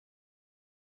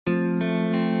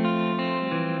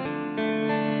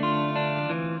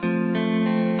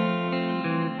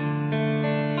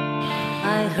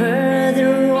heard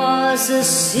there was a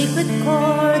secret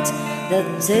chord that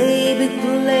David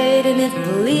played and it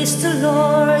pleased the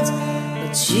Lord.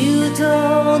 But you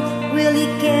don't really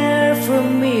care for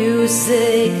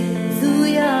music, do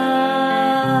ya?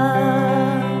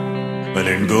 But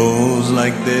it goes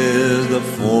like this, the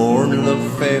fourth and the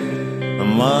fifth, the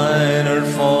minor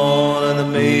fall and the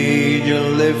major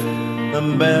lift, the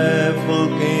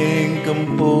baffled king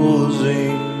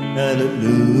composing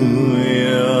hallelujah,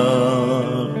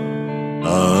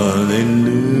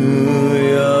 hallelujah,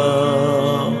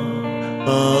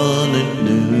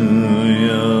 hallelujah,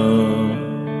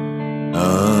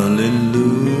 hallelujah,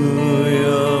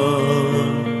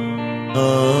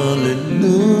 hallelujah.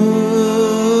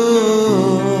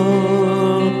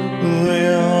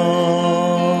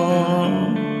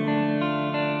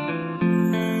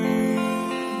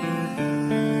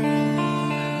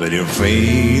 But your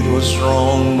faith was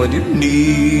strong, but you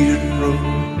needed room.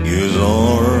 You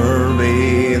saw her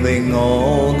bathing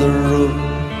on the roof,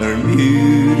 her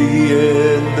beauty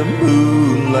in the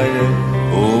moonlight.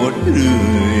 Oh,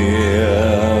 hallelujah.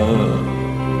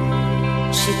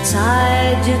 She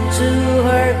tied you to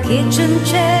her kitchen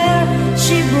chair,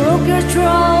 she broke your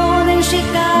throne and she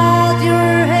cut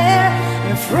your hair,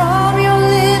 and from your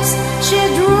lips she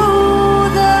drew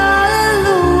the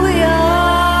hallelujah,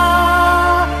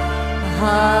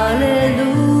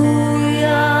 hallelujah,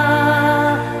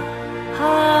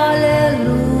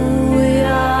 hallelujah,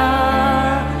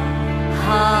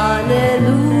 hallelujah.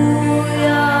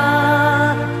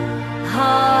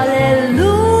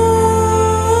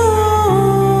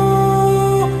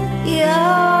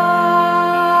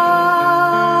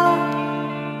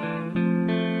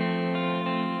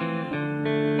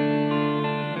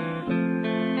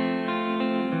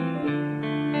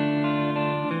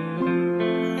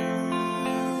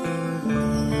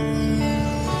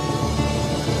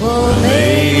 Well,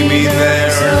 maybe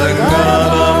there's a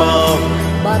God above,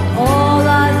 but all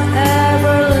I've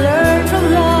ever learned from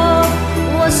love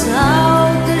was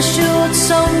how to shoot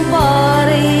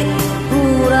somebody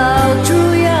put out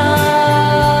through yard.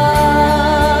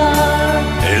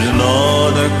 It's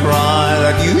not a cry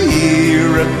that you hear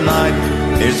at night,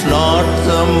 it's not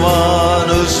someone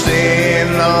who's seen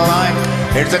the light,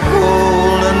 it's a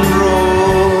cold and broken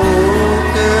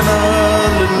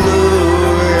hallelujah.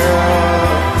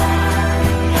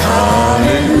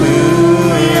 Hallelujah,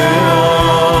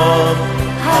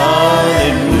 hallelujah,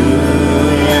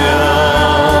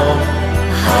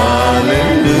 hallelujah,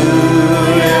 hallelujah,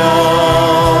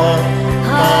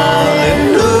 hallelujah.